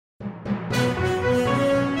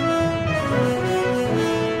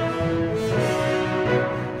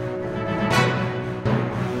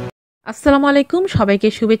আসসালামু আলাইকুম, সবাইকে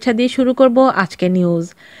শুভেচ্ছা দিয়ে শুরু করব আজকে নিউজ।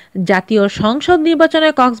 জাতীয় সংসদ নির্বাচনে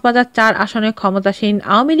কক্সবাজার ৪ আসনে ক্ষমতাসীন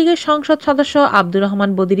আওয়ামী লীগের সংসদ সদস্য আব্দুর রহমান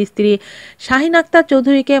বদির স্ত্রী শাহিন আক্তার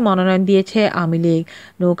চৌধুরীকে মনোনয়ন দিয়েছে আওয়ামী লীগ।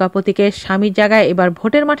 নৌকা প্রতীকের স্বামীর জায়গায় এবার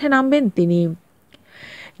ভোটের মাঠে নামবেন তিনি।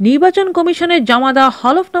 নির্বাচন কমিশনের জমা দেওয়া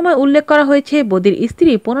হলফনামায় উল্লেখ করা হয়েছে বদির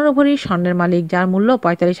স্ত্রী ১৫ ভরি স্বর্ণের মালিক, যার মূল্য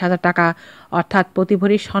 ৪৫,০০০ টাকা, অর্থাৎ প্রতি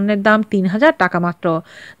ভরি স্বর্ণের দাম ৩,০০০ টাকা মাত্র,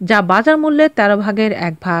 যা বাজার মূল্যের ১৩ ভাগের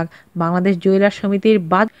 ১ ভাগ। বাংলাদেশ জুয়েলার্স সমিতির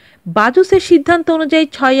বাজুসের সিদ্ধান্ত অনুযায়ী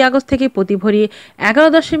 ৬ আগস্ট থেকে প্রতি ভরি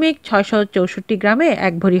 ১১,৬৬৪ গ্রামে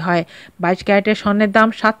 ১ ভরি হয়। ২২ ক্যারেটের স্বর্ণের দাম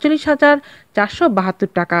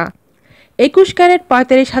 ৪৭,৪৭২ টাকা, ২১ ক্যারেট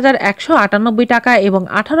 ৩৫,১৯৮ টাকা এবং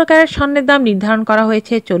 ১৮ ক্যারেট স্বর্ণের দাম নির্ধারণ করা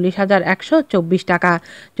হয়েছে ৪০,১২৪ টাকা।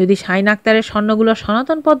 যদি শাহিন আক্তারের স্বর্ণগুলো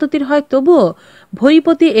সনাতন পদ্ধতির হয় তবুও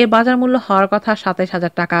ভরিপ্রতি এর বাজার মূল্য হওয়ার কথা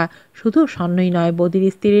 ২৭,০০০ টাকা। শুধু স্বর্ণই নয়, বদির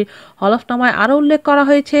স্ত্রীর হলফনামায় আরও উল্লেখ করা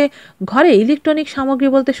হয়েছে ঘরে ইলেকট্রনিক সামগ্রী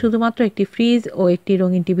বলতে শুধুমাত্র একটি ফ্রিজ ও একটি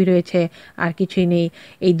রঙিন টিভি রয়েছে, আর কিছুই নেই।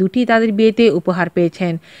 এই দুটি তাদের বিয়েতে উপহার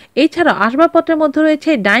পেয়েছেন। এছাড়াও আসবাবপত্রের মধ্যে রয়েছে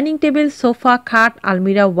ডাইনিং টেবিল, সোফা, খাট,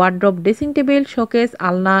 আলমিরা, ওয়ার্ড্রোব, ড্রেসিং টেবিল, শোকেস,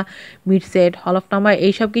 আলনা, মিড সেট। হলফনামায়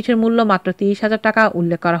এইসব কিছুর মূল্য মাত্র ৩০,০০০ টাকা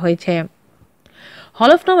উল্লেখ করা হয়েছে।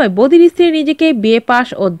 হলফনামায় বদির স্ত্রী নিজেকে বিয়ে পাশ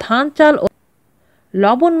ও ধান চাল ও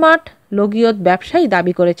লবণ মাঠ লগিয়ত ব্যবসায়ী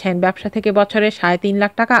দাবি করেছেন। ব্যবসা থেকে বছরে ৩.৫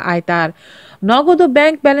 লাখ টাকা আয় তার। নগদ ও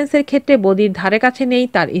ব্যাংক ব্যালেন্সের ক্ষেত্রে বদির ধারে কাছে নেই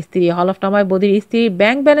তার স্ত্রী। হলফনামায় বদির স্ত্রীর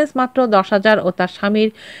ব্যাংক ব্যালেন্স মাত্র ১০,০০০ ও তার স্বামীর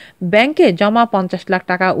ব্যাংকে জমা ৫০ লাখ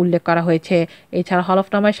টাকা উল্লেখ করা হয়েছে। এছাড়া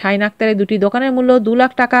হলফনামায় শাহিন আক্তারের দুটি দোকানের মূল্য ২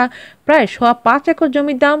 লাখ টাকা, প্রায় ৫ একর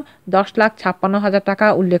জমির দাম ১০,৫৬,০০০ টাকা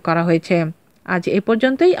উল্লেখ করা হয়েছে। আজ এ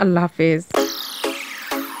পর্যন্তই। আল্লাহ হাফেজ।